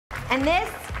And this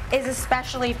is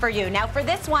especially for you. Now, for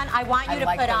this one, I want you to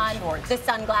put on the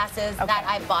sunglasses that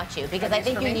I bought you because I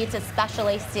think you need to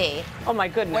specially see. Oh, my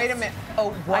goodness. Wait a minute.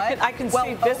 Oh, what? I can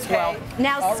see this well.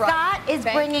 Now, Scott is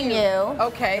bringing you.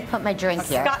 Okay. Put my drink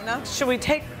here. Scott, should we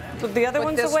take the other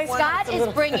ones away? Scott is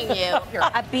bringing you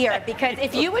a beer because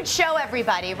if you would show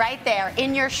everybody right there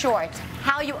in your shorts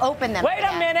how you open them. Wait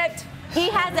a minute. He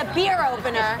has a beer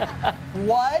opener.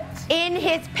 What? In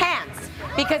his pants.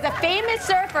 Because a famous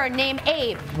surfer named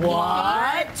Abe.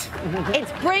 What?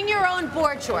 It's bring your own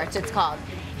board shorts, it's called.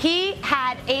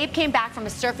 Abe came back from a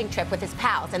surfing trip with his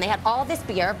pals, and they had all this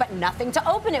beer, but nothing to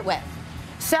open it with.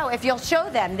 So if you'll show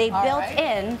them, they built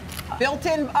in. Built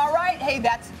in, all right. Hey,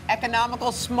 that's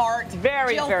economical, smart.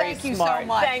 Very, Jill, very thank you smart. so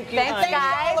much. Thank you, Thanks,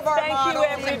 guys. all of our Thank you,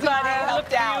 everybody. Look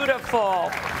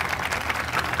beautiful.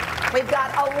 We've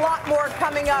got a lot more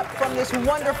coming up from this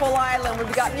wonderful island.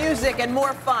 We've got music and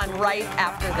more fun right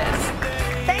after this.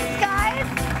 Thanks, guys.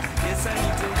 Yes, I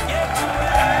need to get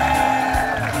away.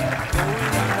 Going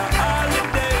on a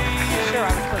holiday. Sure,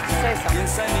 I was supposed to say something.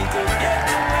 Yes, I need to get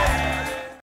away.